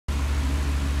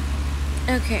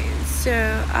Okay, so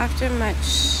after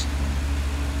much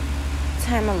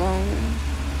time alone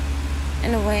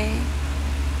and away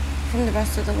from the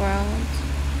rest of the world,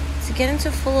 to get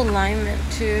into full alignment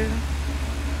too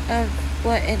of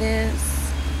what it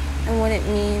is and what it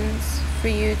means for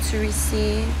you to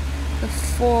receive the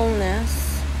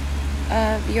fullness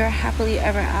of your happily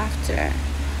ever after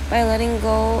by letting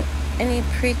go any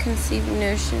preconceived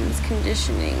notions,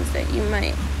 conditionings that you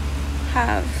might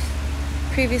have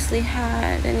previously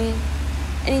had,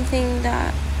 anything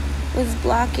that was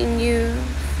blocking you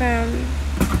from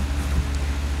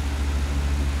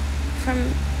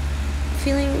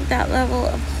feeling that level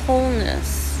of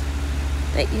wholeness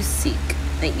that you seek,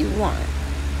 that you want,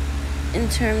 in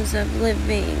terms of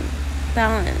living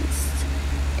balanced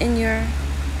in your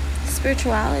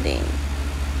spirituality,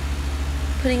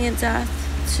 putting a death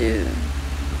to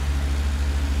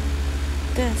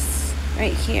this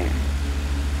right here,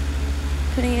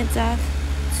 putting a death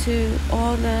to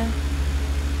all the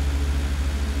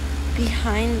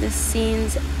behind the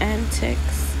scenes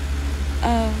antics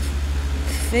of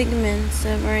figments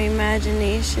of our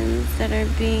imaginations that are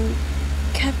being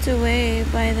kept away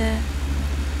by the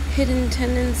hidden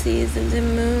tendencies of the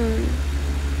moon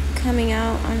coming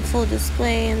out on full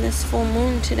display in this full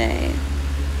moon today,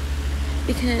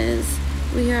 because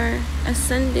we are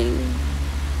ascending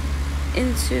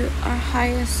into our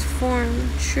highest form,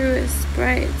 truest,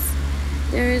 brights.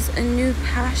 There is a new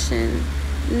passion,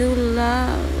 new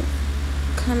love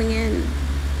coming in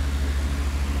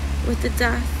with the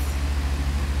death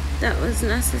that was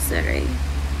necessary,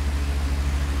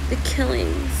 the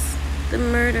killings, the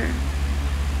murder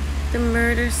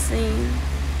scene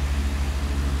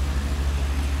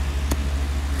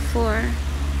for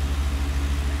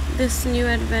this new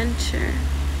adventure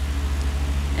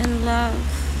and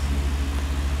love.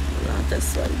 Not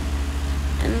this one.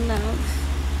 And love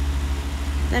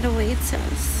that awaits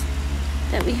us,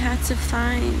 that we had to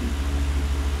find,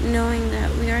 knowing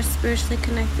that we are spiritually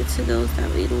connected to those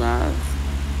that we love.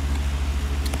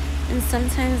 And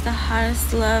sometimes the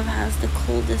hottest love has the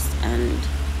coldest end.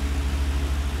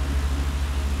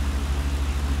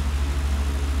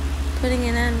 Putting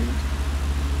an end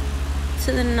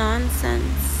to the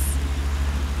nonsense.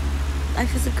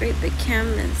 Life is a great big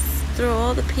canvas. Throw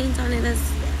all the paint on it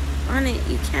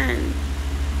you can.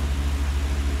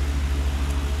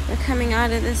 We're coming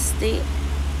out of this state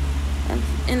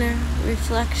of inner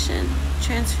reflection,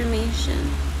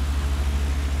 transformation.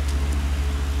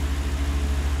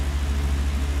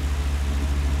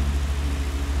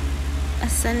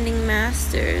 Ascending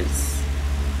masters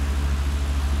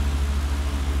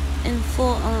in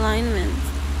full alignment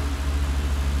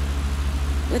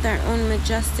with our own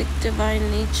majestic divine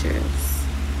natures,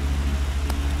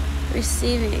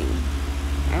 receiving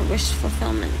our wish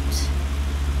fulfillment.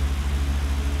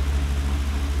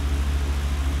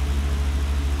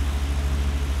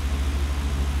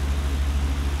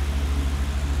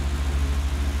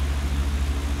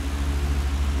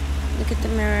 Look at the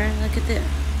mirror,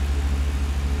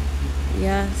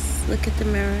 yes, look at the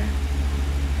mirror.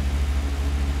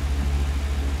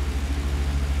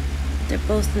 They're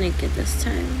both naked this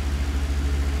time,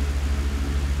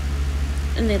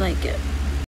 and they like it.